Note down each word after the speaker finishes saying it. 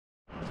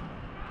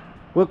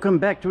Welcome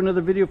back to another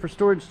video for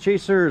Storage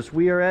Chasers.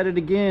 We are at it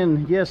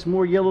again. Yes,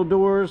 more yellow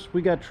doors.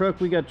 We got truck,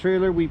 we got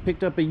trailer. We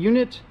picked up a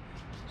unit.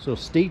 So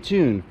stay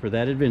tuned for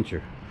that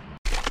adventure.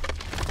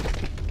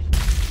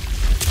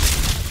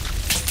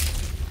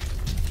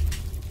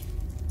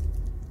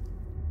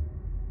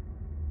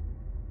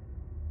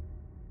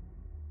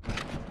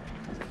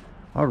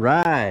 All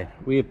right,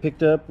 we have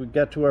picked up, we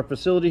got to our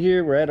facility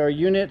here. We're at our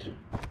unit.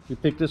 We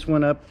picked this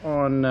one up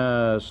on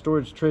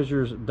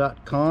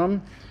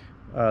storagetreasures.com.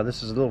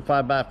 This is a little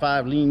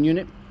 5x5 lean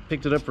unit.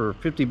 Picked it up for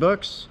 50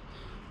 bucks.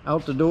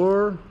 Out the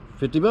door,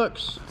 50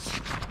 bucks.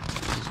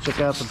 Let's check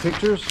out the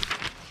pictures,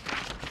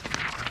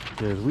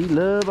 because we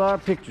love our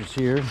pictures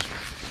here.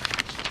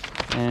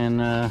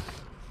 And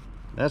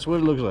that's what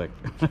it looks like.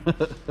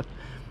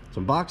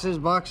 Some boxes,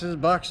 boxes,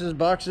 boxes,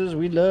 boxes.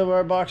 We love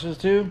our boxes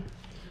too.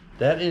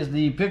 That is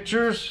the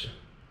pictures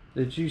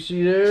that you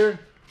see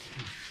there.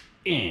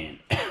 And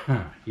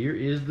here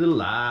is the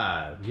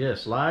live.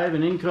 Yes, live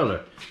and in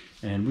color.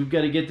 And we've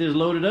got to get this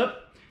loaded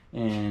up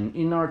and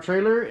in our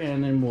trailer,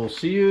 and then we'll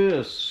see you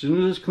as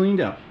soon as it's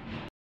cleaned out.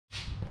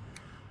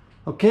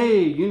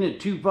 Okay, unit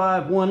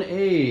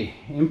 251A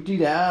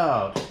emptied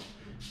out.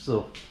 It's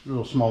a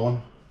little small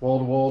one. Wall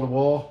to wall to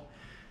wall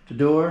to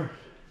door.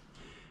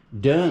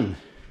 Done.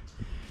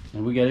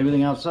 And we got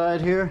everything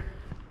outside here.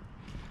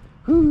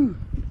 Whoo!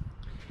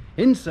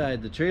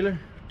 Inside the trailer,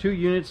 2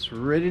 units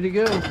ready to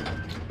go.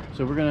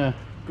 So we're gonna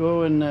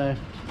go and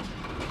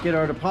get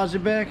our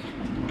deposit back,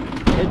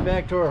 head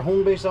back to our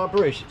home base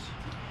operations.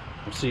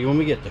 We'll see you when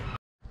we get there.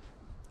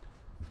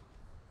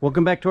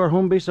 Welcome back to our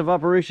home base of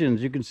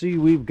operations. You can see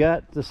we've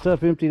got the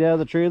stuff emptied out of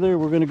the trailer.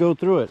 We're gonna go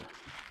through it.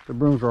 The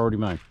brooms are already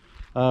mine.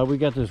 We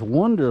got this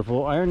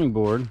wonderful ironing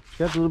board. It's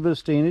got a little bit of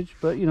stainage,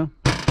 but you know,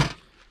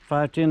 $5,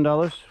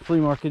 $10, flea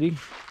markety.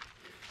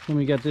 And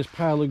we got this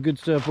pile of good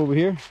stuff over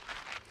here.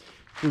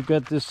 We've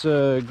got this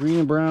green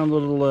and brown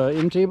little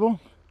end table.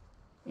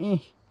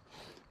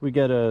 We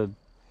got a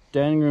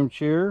dining room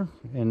chair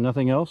and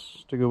nothing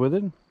else to go with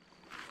it.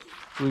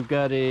 We've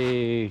got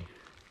a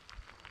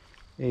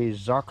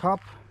Zarkop.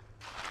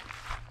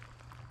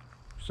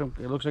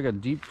 It looks like a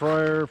deep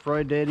fryer,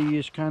 fried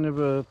daddy-ish kind of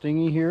a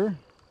thingy here.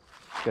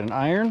 Got an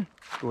iron,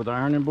 go with the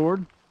ironing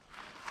board.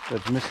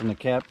 That's missing the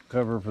cap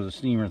cover for the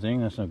steamer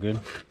thing. That's not good.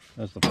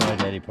 That's the fried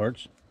daddy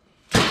parts.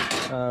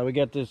 We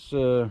got this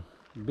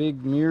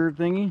big mirror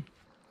thingy.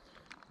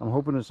 I'm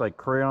hoping it's like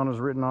crayon is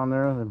written on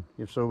there, and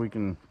if so we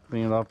can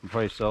clean it off and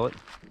probably sell it.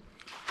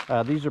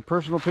 These are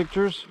personal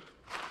pictures.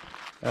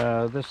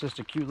 That's just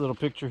a cute little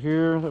picture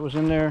here that was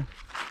in there.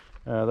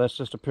 That's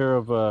just a pair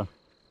of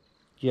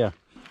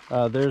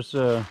there's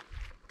a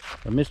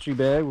mystery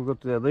bag. We'll go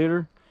through that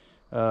later.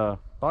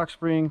 Box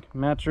spring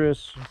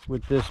mattress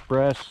with this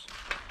brass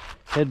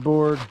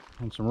headboard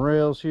and some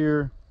rails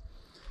here,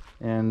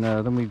 and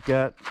then we've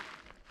got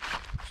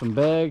some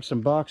bags,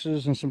 some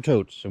boxes, and some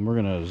totes. And we're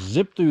gonna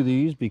zip through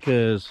these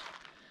because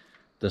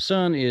the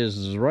sun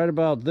is right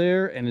about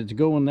there and it's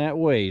going that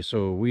way,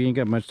 so we ain't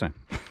got much time.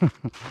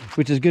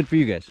 Which is good for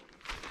you guys.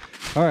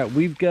 All right,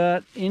 we've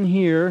got in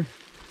here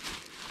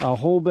a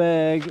whole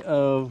bag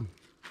of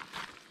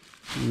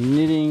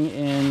knitting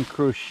and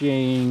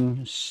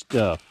crocheting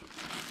stuff.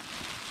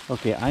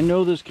 Okay, I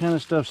know this kind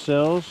of stuff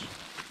sells.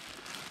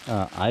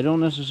 I don't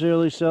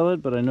necessarily sell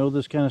it, but I know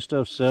this kind of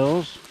stuff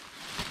sells.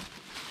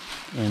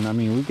 And I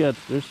mean,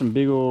 there's some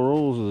big old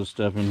rolls of this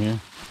stuff in here.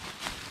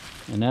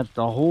 And that's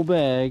the whole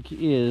bag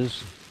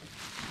is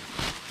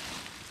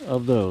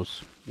of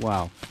those.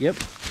 Wow. Yep.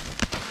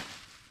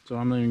 So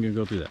I'm not even gonna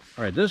go through that.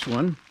 All right, this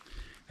one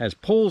has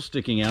poles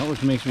sticking out,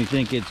 which makes me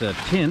think it's a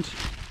tent.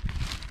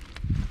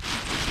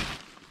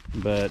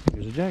 But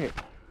here's a jacket.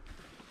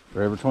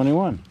 Forever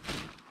 21.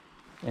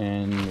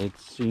 And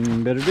it's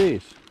seen better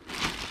days.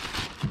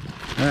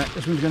 All right,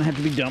 this one's gonna have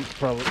to be dumped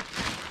probably.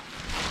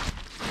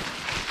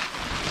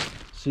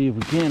 See if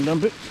we can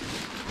dump it.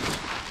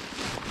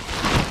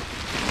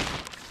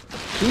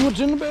 See what's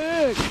in the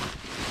bag.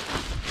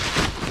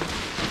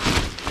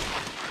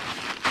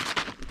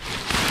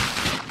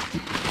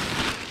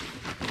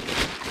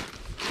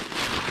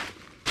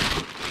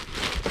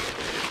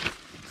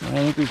 I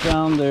think we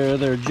found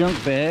their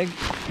junk bag.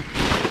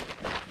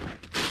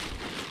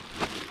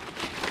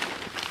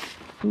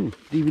 Ooh,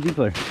 DVD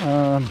player.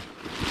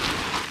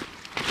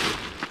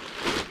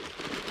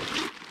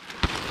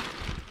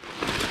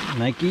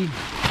 Nike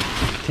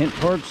tent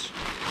parts.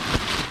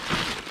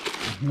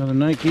 Another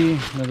Nike,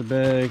 another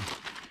bag.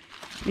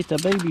 It's a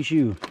baby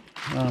shoe.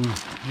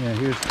 Yeah,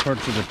 here's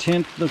parts of the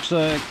tent, looks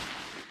like.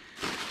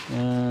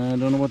 I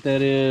don't know what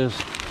that is.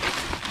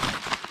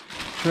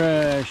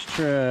 Trash,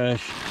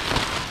 trash.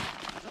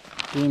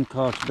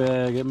 Gamecock's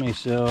bag, it may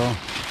sell.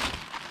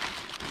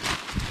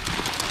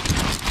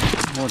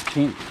 More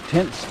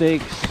tent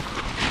stakes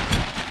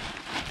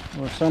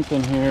or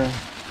something here.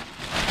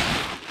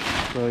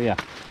 So yeah,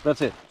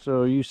 that's it.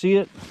 So you see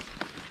it.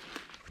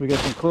 We got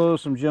some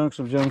clothes, some junk,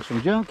 some junk, some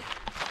junk.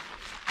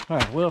 All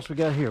right, what else we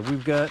got here?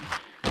 We've got,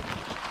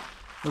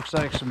 looks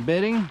like some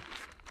bedding.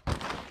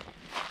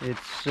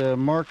 It's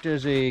marked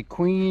as a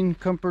queen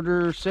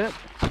comforter set.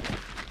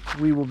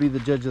 We will be the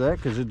judge of that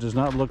because it does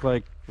not look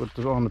like what's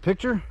on the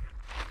picture.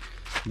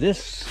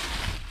 This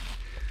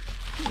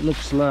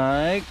looks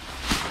like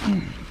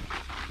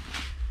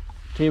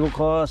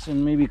tablecloths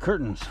and maybe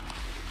curtains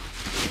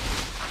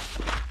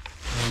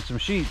and some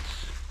sheets.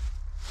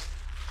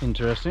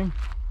 Interesting.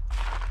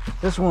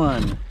 This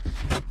one,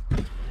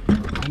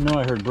 I know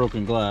I heard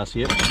broken glass.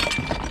 Yep,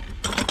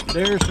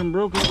 there's some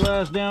broken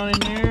glass down in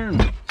there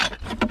and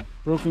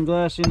broken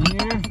glass in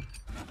here.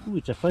 Ooh,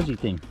 it's a fuzzy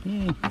thing.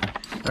 Yeah.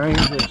 All right,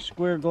 here's a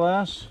square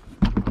glass,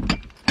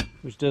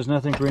 which does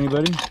nothing for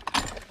anybody.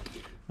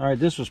 All right,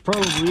 this was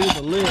probably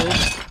the lid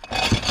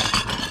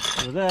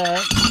for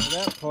that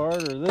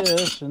part, or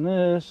this and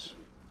this.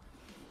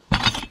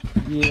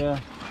 Yeah,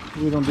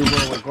 we don't do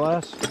well with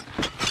glass.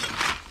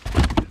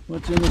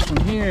 What's in this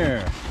one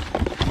here?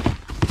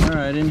 All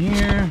right, in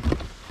here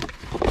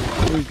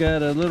we've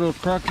got a little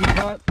crocky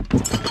pot.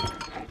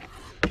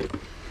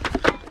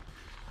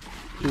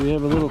 Do we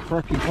have a little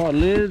crocky pot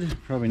lid?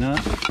 Probably not.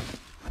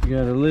 We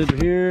got a lid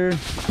here.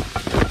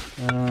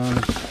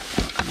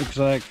 Looks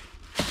like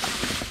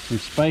some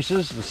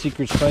spices, the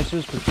secret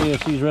spices for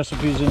KFC's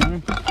recipes in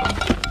there.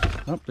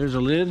 Oh, there's a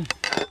lid.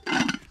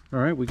 All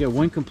right, we got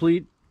one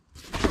complete.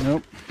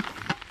 Nope,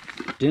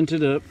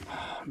 dented up.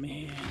 Oh,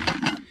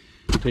 man,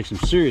 take some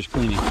serious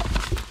cleaning. All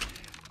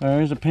right,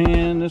 here's a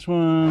pan. This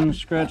one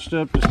scratched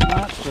up the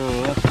snot,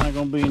 so that's not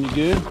going to be any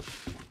good.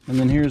 And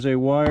then here's a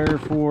wire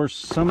for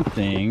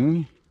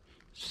something.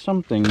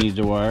 Something needs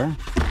a wire.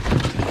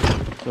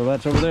 So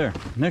that's over there.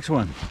 Next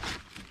one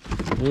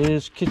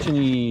is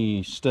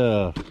kitchen-y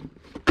stuff.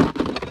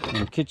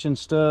 And kitchen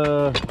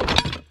stuff.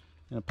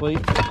 And a plate.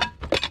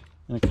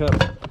 And a cup.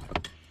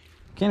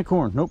 Can of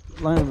corn. Nope.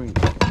 Lima beans.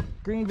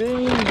 Green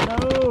beans.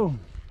 No.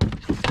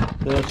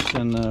 This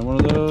and one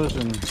of those.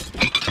 And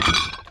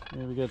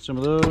here we got some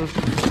of those.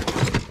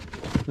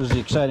 This is the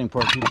exciting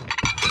part, people.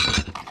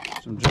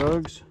 Some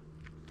jugs.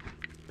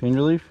 Pain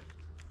relief.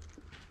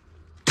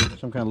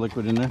 Some kind of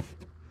liquid in there.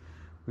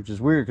 Which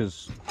is weird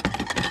because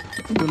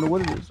I don't know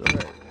what it is. All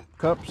right.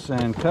 Cups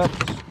and cups.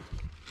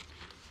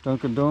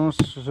 Dunkin'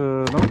 Donuts.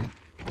 Nope.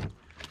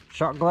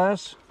 Shot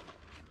glass.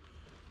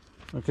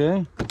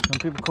 Okay. Some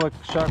people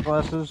collect shot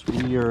glasses.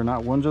 We are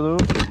not ones of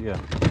those. But yeah.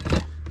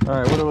 All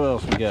right. What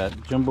else we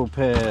got? Jumbo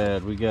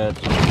pad. We got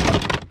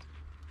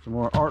some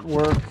more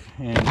artwork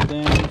and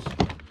things.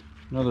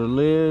 Another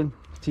lid.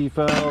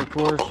 T-file, of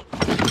course.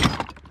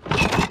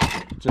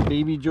 It's a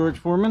baby George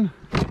Foreman.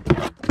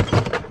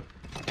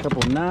 A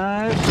couple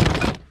knives.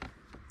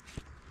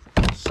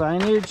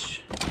 Signage.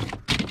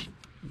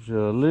 There's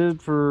a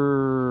lid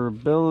for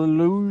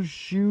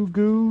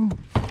Beluga-Goo.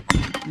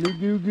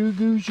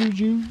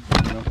 Lugu-Goo-Goo-Shoo-Joo.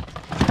 No.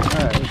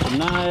 Alright, there's some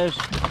knives,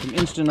 some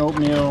instant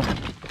oatmeal,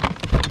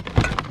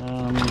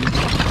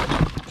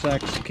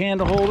 sacks of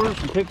candle holders,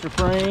 some picture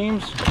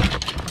frames,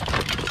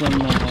 some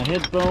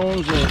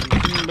headphones that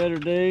have seen better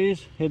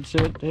days,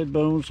 headset,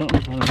 headphones, something,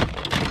 I don't know.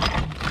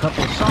 A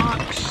couple of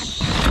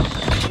socks,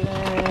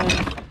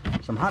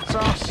 and some hot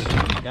sauce.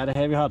 Gotta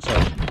have your hot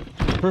sauce.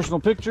 Personal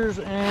pictures,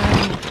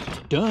 and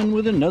done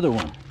with another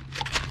one.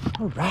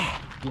 All right,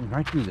 getting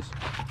right through this.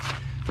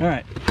 All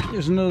right,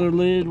 there's another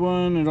lid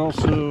one. It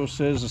also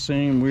says the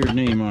same weird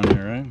name on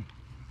there,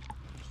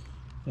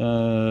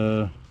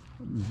 right?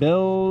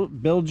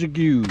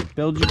 Beluga-Goo.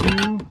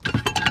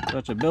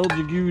 That's a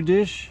Beluga-Goo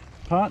dish,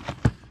 pot,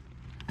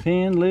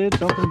 pan, lid,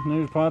 something.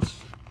 There's pots.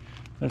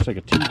 That's like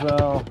a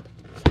T-file.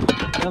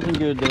 Nothing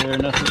good there.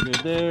 Nothing good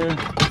there.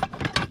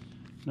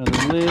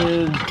 Another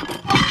lid.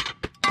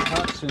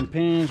 Pots and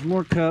pans,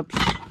 more cups,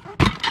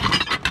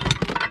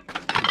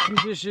 some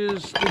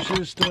dishes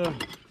stuff,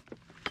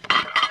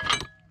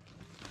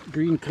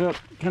 green cup,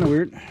 kind of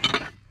weird.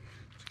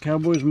 It's a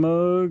Cowboys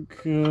mug,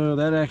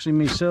 that actually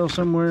may sell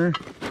somewhere,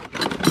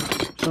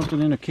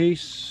 something in a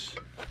case.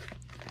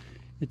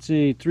 It's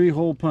a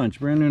 3-hole punch,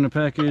 brand new in a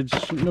package,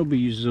 nobody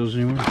uses those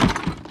anymore.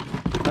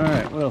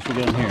 Alright, what else we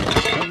got in here?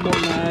 Couple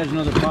more knives,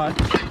 another pot.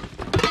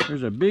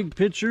 There's a big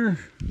pitcher,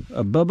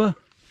 a Bubba,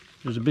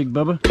 there's a big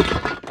Bubba.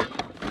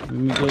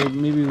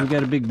 Maybe we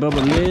got a big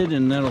Bubba lid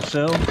and that'll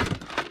sell.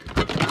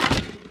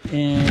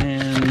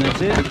 And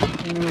that's it.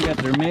 And then we got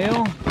their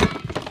mail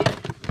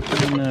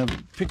and a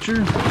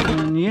picture.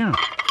 And yeah,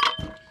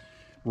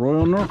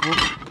 Royal Norfolk.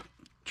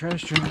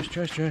 Trash.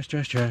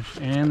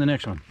 And the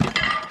next one.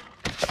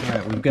 All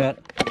right, we've got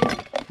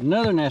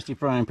another nasty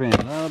frying pan.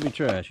 That'll be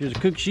trash. Here's a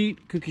cookie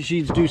sheet. Cookie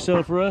sheets do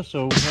sell for us,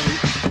 so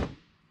we'll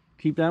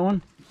keep that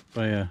one. If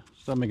I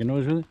stop making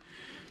noise with it.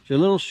 It's a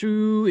little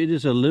shoe. It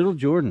is a little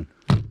Jordan.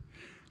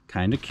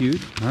 Kind of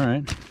cute. All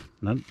right,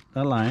 not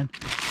lying.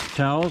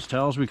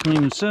 Towels we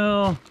clean and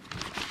sell.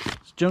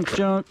 It's junk.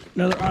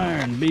 Another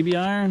iron, baby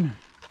iron.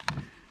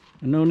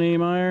 A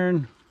no-name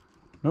iron.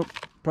 Nope,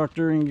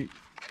 Procter and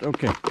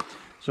okay.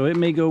 So it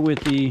may go with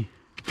the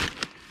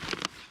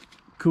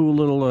cool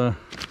little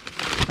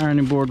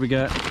ironing board we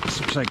got.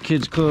 This looks like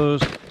kids'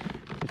 clothes.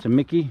 It's a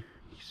Mickey.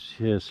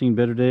 He has seen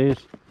better days.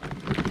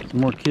 Some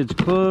more kids'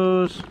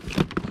 clothes.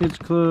 It's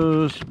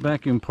closed.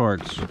 Vacuum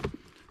parts.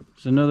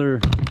 It's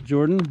another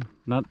Jordan,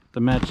 not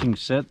the matching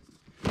set.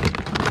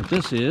 What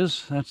this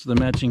is, that's the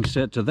matching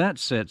set to that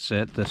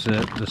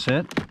the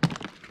set.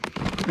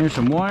 There's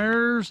some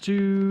wires to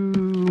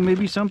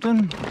maybe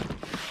something.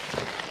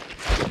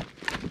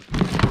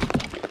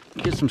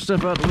 Get some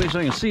stuff out of the way so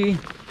I can see.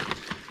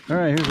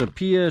 Alright, here's a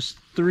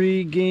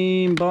PS3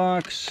 game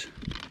box.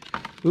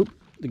 Oop,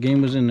 the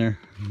game was in there.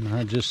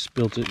 I just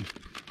spilt it.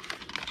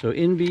 So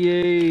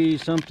NBA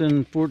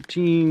something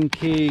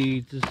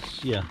 14K.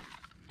 This, yeah.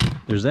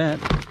 There's that.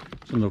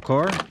 It's a little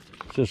car.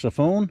 It's just a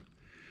phone.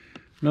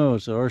 No,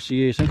 it's a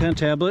RCA, some kind of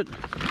tablet.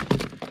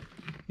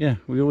 Yeah,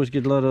 we always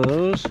get a lot of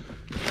those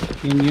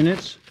in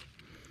units.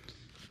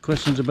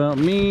 Questions about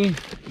me,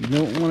 you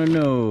don't want to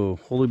know.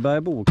 Holy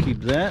Bible, we'll keep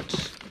that.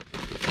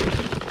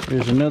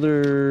 There's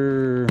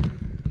another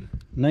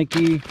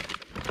Nike.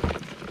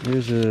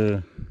 There's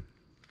a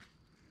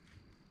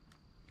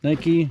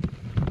Nike.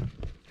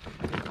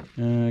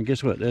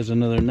 Guess what? There's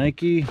another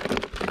Nike.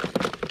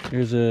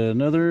 Here's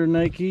another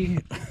Nike.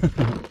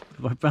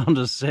 Have I found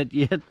a set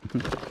yet?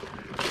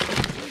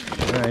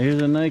 Alright,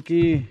 here's a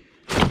Nike.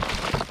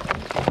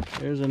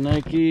 There's a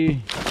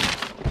Nike.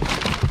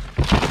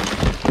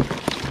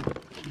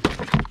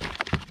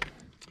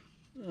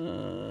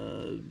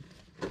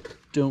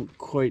 Don't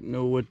quite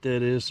know what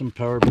that is. Some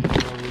power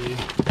probably.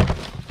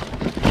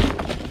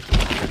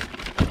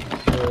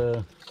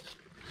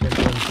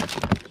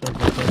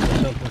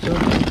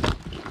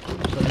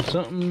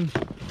 Something.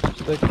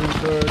 Spectrum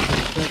card.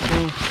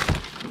 Spectrum.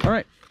 All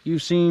right,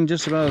 you've seen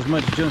just about as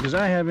much junk as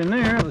I have in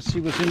there. Let's see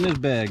what's in this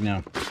bag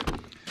now.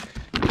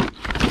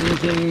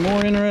 Anything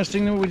more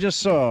interesting than what we just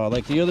saw?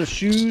 Like the other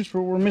shoes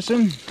what we're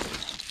missing?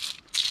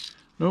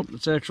 Nope,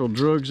 it's actual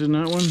drugs in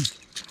that one.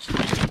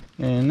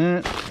 And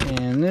that,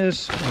 and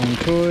this, and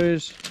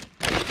toys,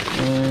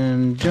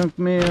 and junk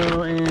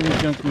mail, and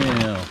junk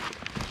mail.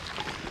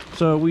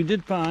 So we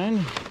did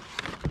find,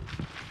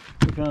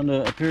 we found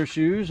a pair of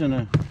shoes and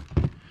a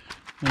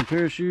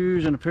pair of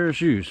shoes and a pair of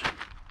shoes.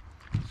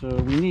 So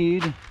we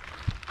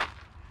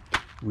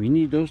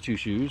need those two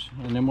shoes,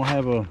 and then we'll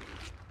have a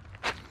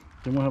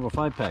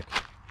 5-pack.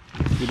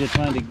 We did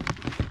find a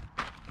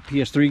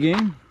PS3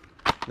 game.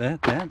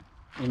 That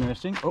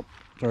interesting. Oh,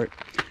 sorry.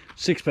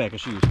 6-pack of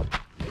shoes.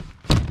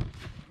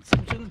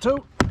 Something in the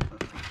tote.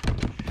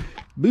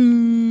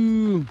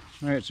 Boo!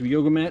 All right, some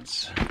yoga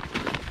mats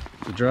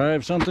to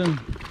drive something.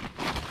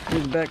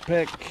 Here's a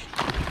backpack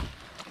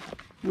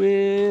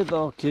with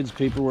all kids'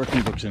 paperwork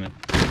and books in it.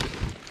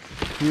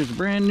 Here's a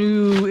brand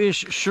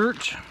new-ish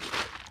shirt.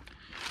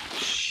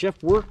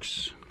 Chef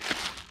Works.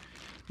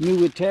 New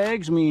with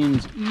tags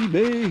means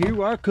eBay,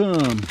 here I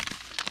come.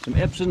 Some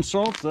Epsom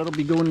salt, that'll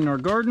be going in our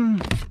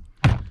garden.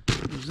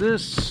 There's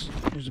this.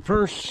 Here's a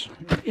purse,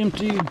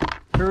 empty.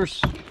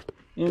 Purse,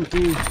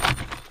 empty.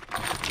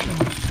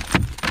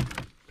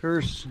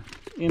 Purse,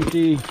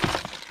 empty.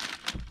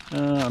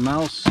 A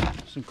mouse,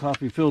 some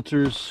coffee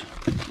filters,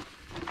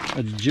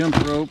 a jump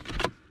rope,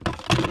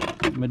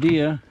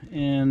 Medea,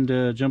 and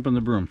jump on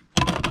the broom.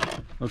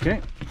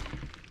 Okay.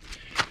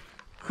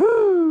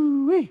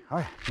 Whoo-wee. All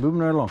right, moving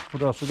right along.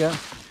 What else we got?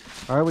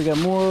 All right, we got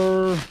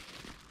more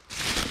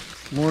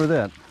of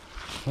that.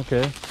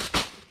 Okay.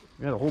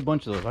 We got a whole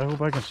bunch of those. I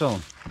hope I can sell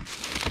them.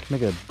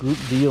 Make a group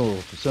deal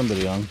to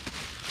somebody on.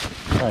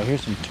 All right,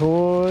 here's some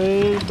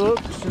toy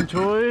books and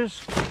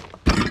toys.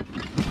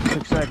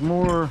 Looks like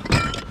more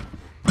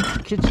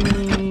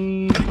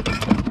kitchen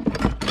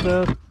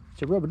stuff.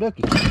 It's a rubber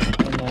ducky.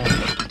 And,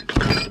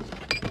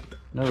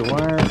 another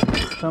wire,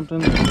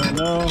 something, I don't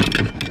know.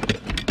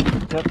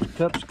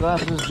 Cups,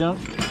 glasses, junk.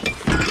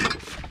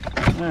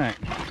 Alright.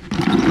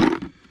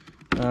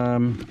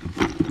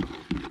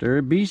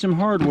 There'd be some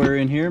hardware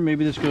in here.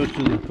 Maybe this goes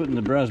to putting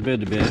the browse bed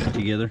to bed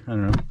together. I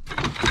don't know.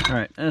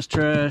 Alright, that's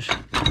trash.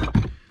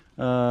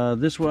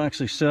 This will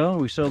actually sell.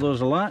 We sell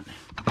those a lot.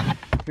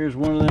 Here's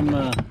one of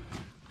them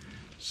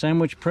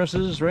sandwich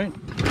presses, right?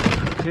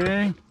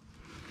 Okay.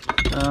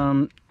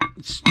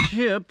 It's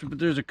chipped, but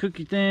there's a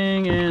cookie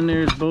thing, and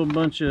there's a whole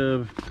bunch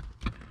of,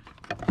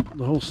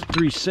 the whole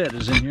 3 set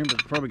is in here, but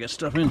it's probably got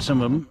stuff in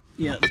some of them.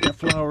 Yeah, it's got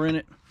flour in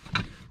it.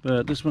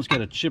 But this one's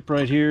got a chip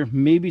right here.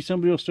 Maybe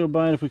somebody will still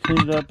buy it if we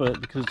clean it up,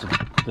 but because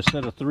it's the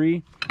set of 3,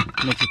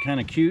 it makes it kind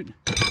of cute.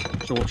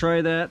 So we'll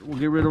try that. We'll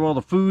get rid of all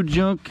the food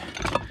junk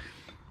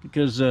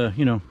because,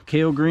 you know,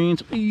 kale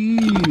greens. Ew,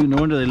 no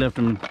wonder they left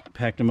them,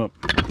 packed them up.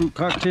 Fruit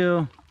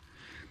cocktail,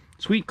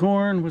 sweet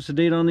corn. What's the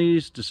date on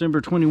these? December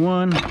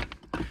 21.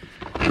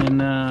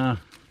 And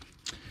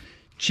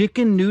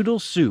chicken noodle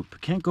soup.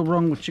 Can't go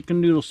wrong with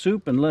chicken noodle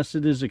soup unless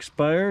it is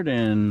expired,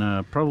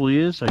 and probably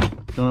is. I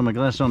don't have my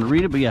glasses on to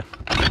read it, but yeah.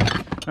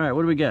 All right,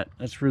 what do we got?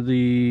 That's for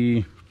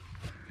the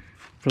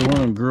one of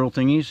them girl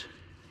thingies,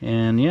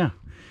 and yeah,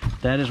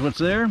 that is what's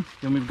there.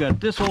 Then we've got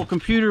this whole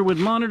computer with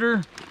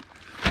monitor.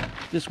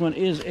 This one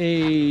is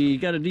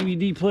got a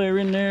DVD player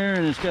in there,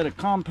 and it's got a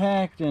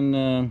compact,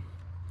 and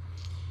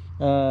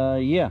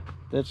yeah,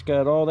 that's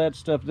got all that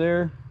stuff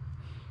there.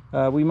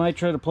 We might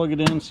try to plug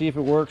it in, see if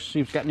it works, see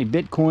if it's got any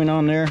Bitcoin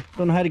on there.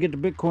 Don't know how to get the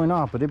Bitcoin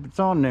off, but if it's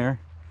on there,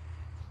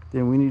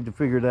 then we need to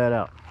figure that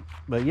out.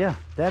 But yeah,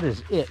 that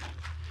is it.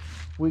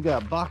 We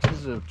got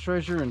boxes of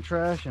treasure and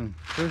trash, and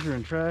treasure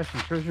and trash,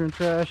 and treasure and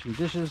trash, and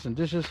dishes and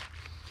dishes.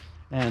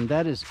 And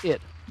that is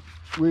it.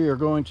 We are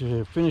going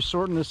to finish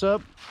sorting this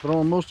up,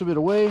 throwing most of it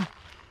away,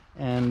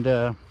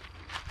 and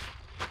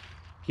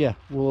yeah,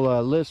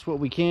 we'll list what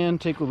we can,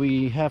 take what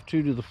we have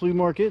to the flea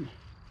market.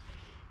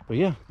 But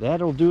yeah,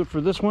 that'll do it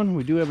for this one.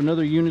 We do have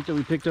another unit that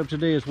we picked up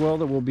today as well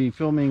that we'll be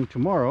filming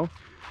tomorrow,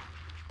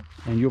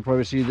 and you'll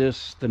probably see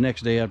this the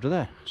next day after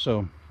that.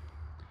 So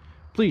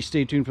please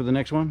stay tuned for the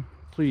next one.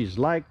 Please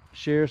like,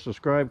 share,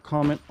 subscribe,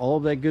 comment, all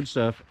of that good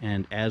stuff,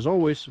 and as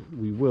always,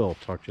 we will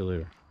talk to you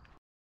later.